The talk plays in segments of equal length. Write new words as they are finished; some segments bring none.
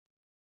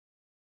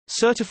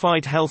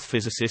Certified Health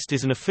Physicist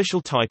is an official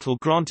title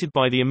granted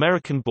by the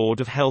American Board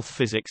of Health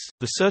Physics,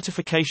 the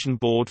certification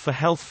board for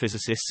health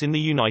physicists in the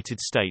United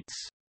States.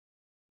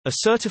 A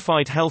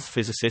certified health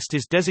physicist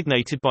is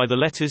designated by the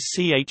letters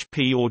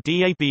CHP or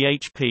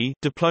DABHP,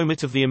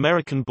 Diplomat of the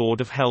American Board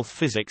of Health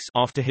Physics,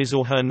 after his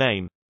or her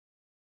name.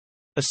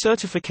 A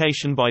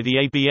certification by the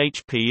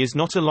ABHP is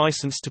not a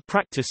license to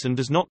practice and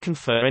does not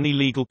confer any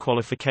legal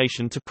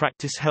qualification to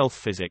practice health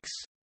physics.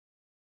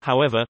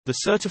 However, the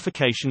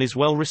certification is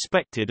well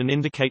respected and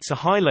indicates a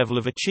high level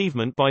of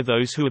achievement by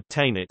those who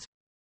obtain it.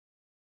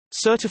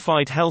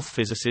 Certified health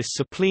physicists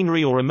are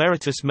plenary or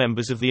emeritus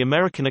members of the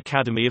American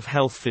Academy of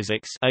Health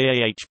Physics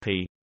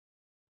 (AAHP).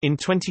 In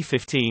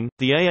 2015,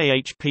 the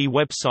AAHP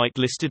website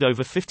listed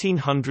over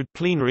 1,500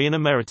 plenary and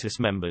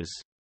emeritus members.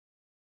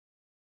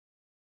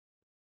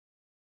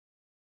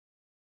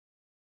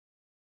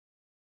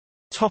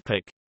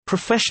 Topic: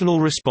 Professional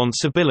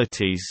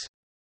responsibilities.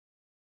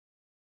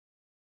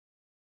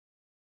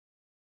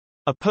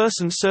 A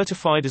person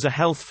certified as a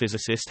health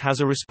physicist has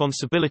a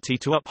responsibility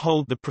to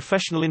uphold the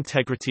professional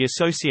integrity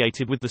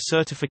associated with the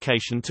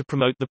certification to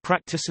promote the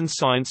practice and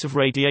science of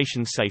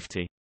radiation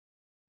safety.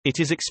 It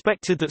is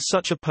expected that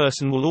such a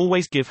person will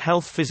always give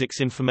health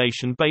physics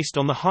information based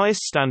on the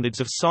highest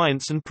standards of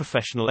science and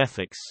professional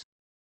ethics.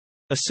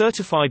 A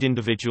certified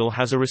individual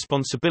has a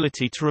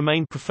responsibility to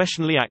remain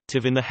professionally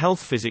active in the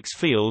health physics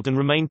field and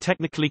remain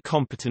technically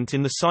competent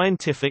in the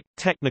scientific,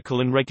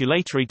 technical and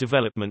regulatory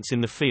developments in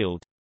the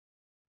field.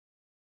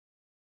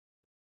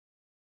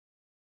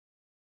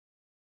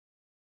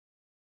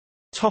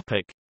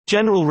 Topic: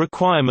 General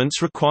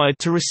requirements required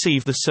to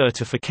receive the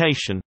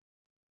certification.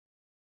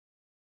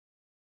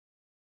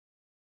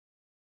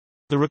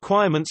 The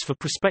requirements for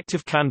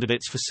prospective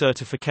candidates for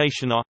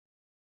certification are: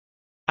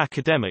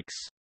 academics.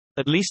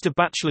 At least a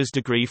bachelor's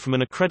degree from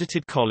an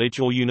accredited college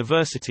or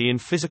university in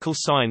physical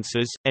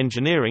sciences,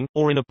 engineering,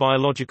 or in a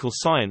biological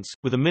science,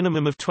 with a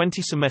minimum of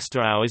 20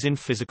 semester hours in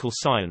physical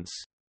science.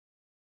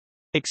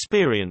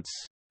 Experience.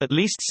 At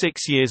least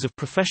 6 years of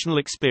professional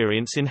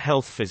experience in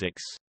health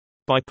physics.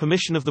 By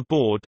permission of the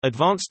board,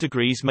 advanced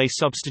degrees may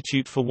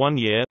substitute for 1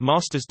 year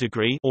master's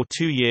degree or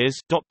 2 years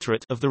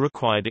doctorate of the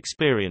required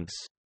experience.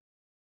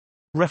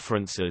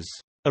 References.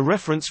 A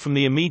reference from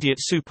the immediate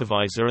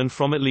supervisor and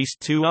from at least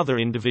 2 other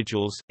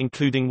individuals,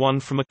 including one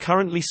from a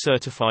currently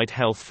certified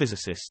health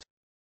physicist.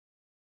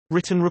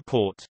 Written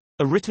report.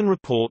 A written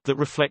report that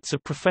reflects a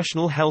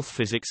professional health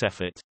physics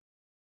effort.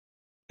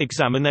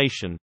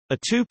 Examination. A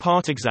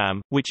 2-part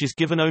exam, which is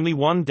given only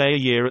 1 day a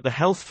year at the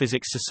Health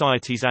Physics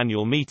Society's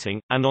annual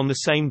meeting, and on the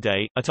same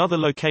day, at other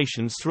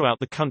locations throughout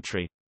the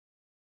country.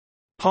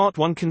 Part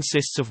 1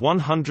 consists of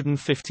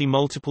 150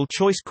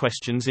 multiple-choice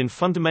questions in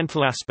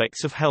fundamental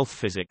aspects of health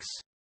physics.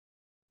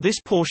 This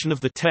portion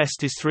of the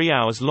test is 3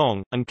 hours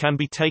long, and can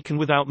be taken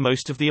without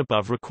most of the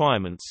above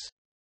requirements.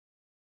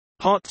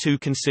 Part 2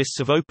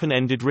 consists of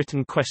open-ended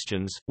written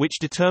questions, which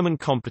determine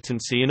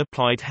competency in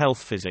applied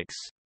health physics.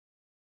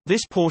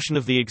 This portion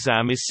of the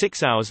exam is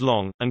 6 hours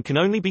long, and can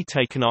only be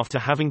taken after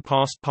having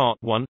passed Part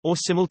 1, or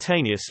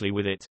simultaneously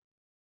with it.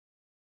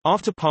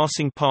 After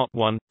passing Part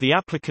 1, the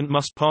applicant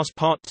must pass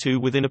Part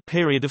 2 within a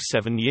period of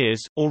 7 years,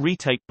 or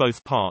retake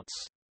both parts.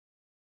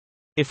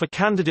 If a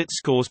candidate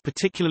scores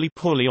particularly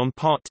poorly on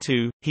Part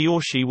 2, he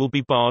or she will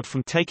be barred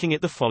from taking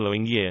it the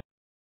following year.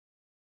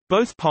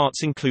 Both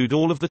parts include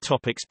all of the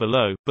topics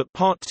below, but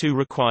Part 2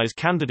 requires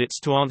candidates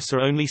to answer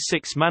only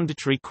 6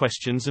 mandatory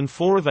questions and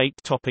 4 of 8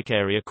 topic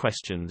area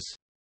questions.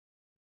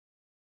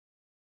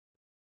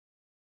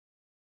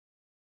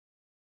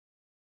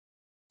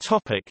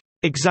 Topic: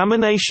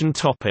 Examination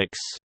topics.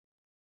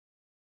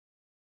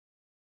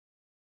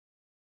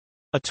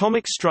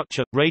 Atomic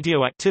structure,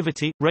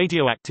 radioactivity,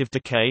 radioactive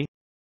decay,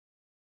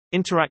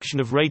 interaction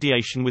of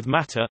radiation with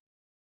matter,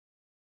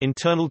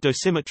 internal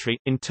dosimetry,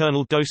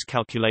 internal dose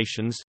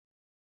calculations,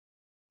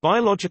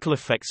 biological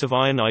effects of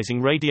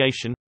ionizing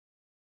radiation,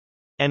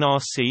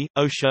 NRC,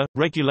 OSHA,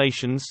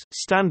 regulations,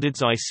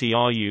 standards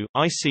ICRU,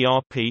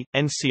 ICRP,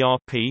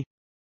 NCRP,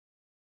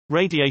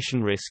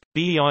 radiation risk,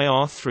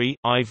 BEIR3,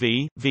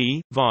 IV,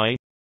 V, VI,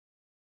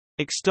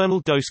 external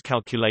dose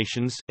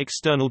calculations,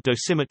 external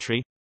dosimetry,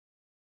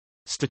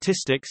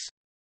 statistics,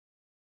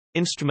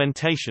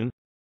 instrumentation,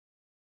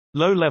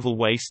 low-level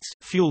wastes,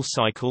 fuel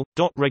cycle,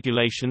 DOT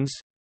regulations,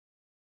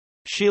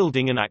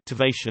 shielding and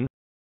activation,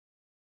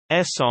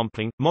 air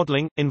sampling,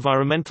 modeling,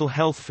 environmental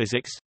health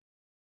physics,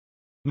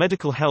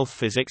 medical health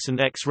physics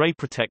and X-ray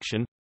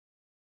protection,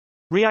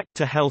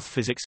 reactor health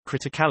physics,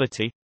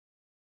 criticality,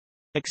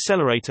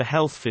 accelerator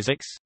health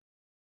physics,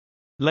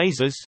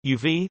 lasers,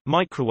 UV,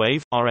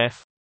 microwave,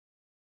 RF,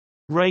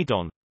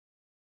 radon.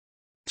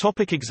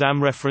 Topic: exam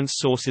reference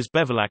sources.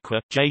 Bevilacqua,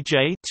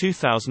 J.J.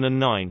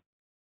 2009.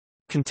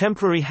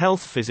 Contemporary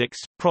Health Physics,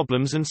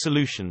 Problems and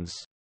Solutions.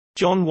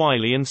 John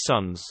Wiley &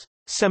 Sons.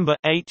 Sember,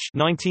 H.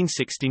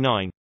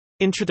 1969.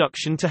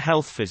 Introduction to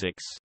Health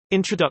Physics.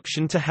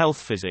 Introduction to Health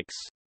Physics.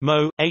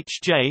 Moe,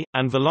 H.J.,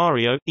 and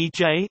Valario,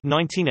 E.J.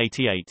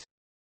 1988.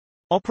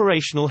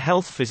 Operational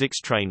Health Physics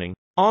Training.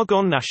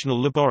 Argonne National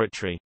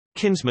Laboratory.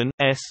 Kinsman,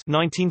 S.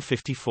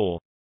 1954.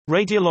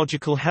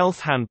 Radiological Health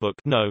Handbook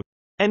No.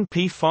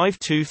 NP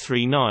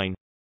 5239.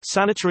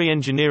 Sanitary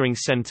Engineering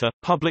Center,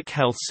 Public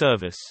Health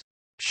Service.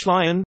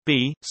 Schleien,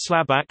 B.,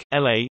 Slabak,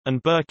 L.A.,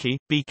 and Berkey,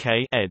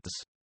 B.K. eds.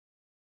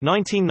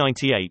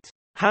 1998.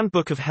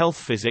 Handbook of Health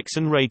Physics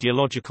and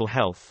Radiological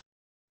Health.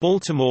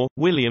 Baltimore,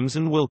 Williams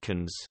and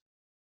Wilkins.